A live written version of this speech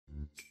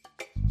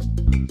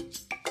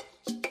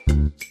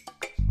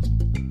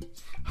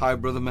Hi,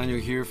 Brother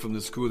Manuel here from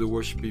the School of the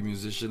Worshiping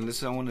Musician.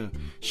 Listen, I want to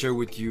share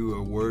with you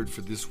a word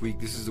for this week.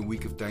 This is the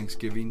week of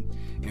Thanksgiving,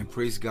 and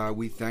praise God,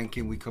 we thank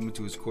Him. We come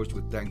into His courts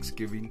with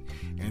thanksgiving,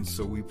 and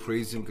so we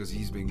praise Him because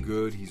He's been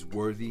good, He's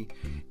worthy,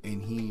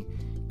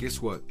 and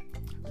guess what?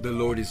 The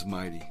Lord is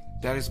mighty.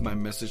 That is my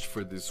message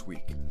for this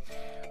week.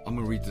 I'm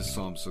going to read this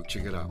Psalm, so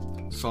check it out.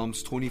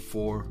 Psalms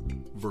 24,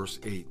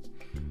 verse 8.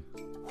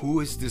 Who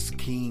is this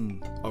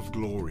King of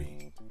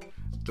glory?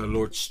 The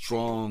Lord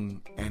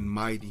strong and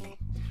mighty,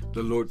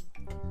 the Lord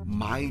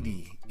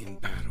mighty in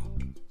battle.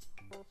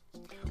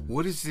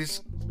 What is this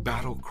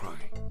battle cry?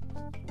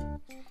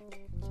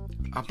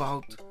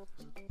 About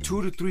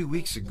 2 to 3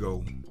 weeks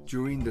ago,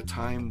 during the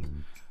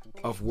time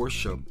of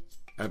worship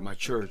at my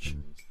church,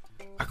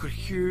 I could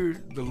hear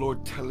the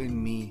Lord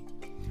telling me,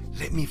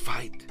 let me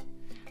fight,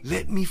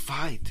 let me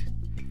fight.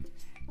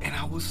 And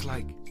I was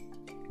like,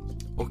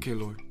 okay,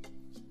 Lord,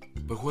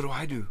 but what do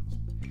I do?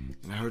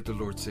 And I heard the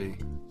Lord say,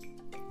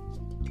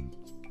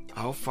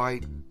 I'll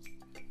fight,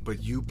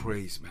 but you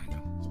praise,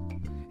 Manuel.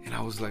 And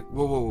I was like,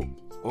 whoa,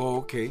 oh,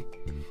 okay.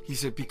 He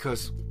said,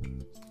 because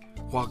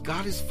while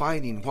God is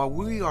fighting, while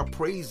we are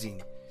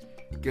praising,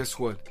 guess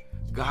what?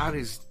 God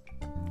is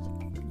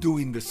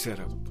doing the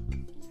setup.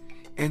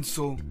 And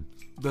so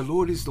the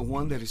Lord is the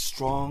one that is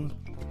strong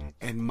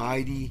and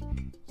mighty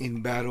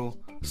in battle.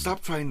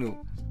 Stop trying to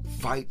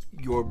fight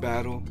your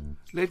battle.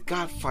 Let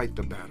God fight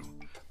the battle.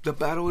 The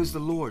battle is the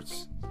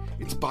Lord's.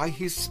 It's by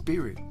His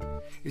Spirit.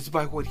 It's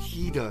by what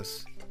He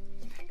does.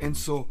 And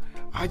so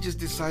I just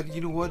decided,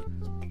 you know what?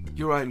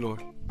 You're right,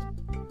 Lord.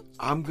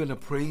 I'm going to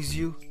praise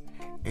you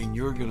and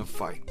you're going to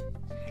fight.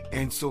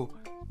 And so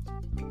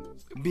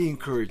be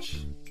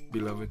encouraged,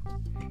 beloved.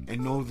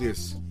 And know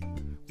this.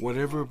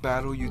 Whatever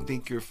battle you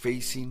think you're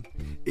facing,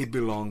 it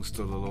belongs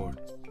to the Lord.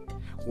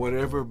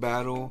 Whatever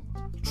battle,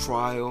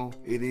 trial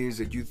it is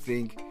that you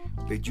think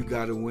that you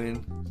got to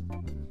win,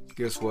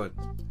 guess what?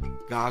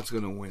 God's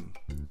going to win.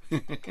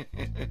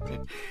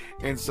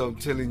 And so I'm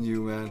telling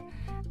you, man,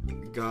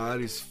 God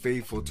is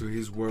faithful to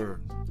His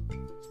word.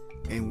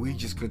 And we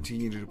just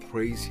continue to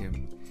praise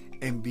Him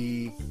and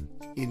be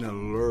in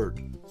alert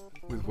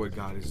with what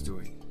God is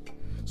doing.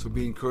 So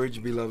be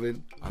encouraged,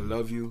 beloved. I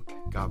love you.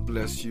 God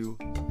bless you.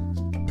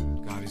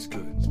 God is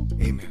good.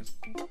 Amen.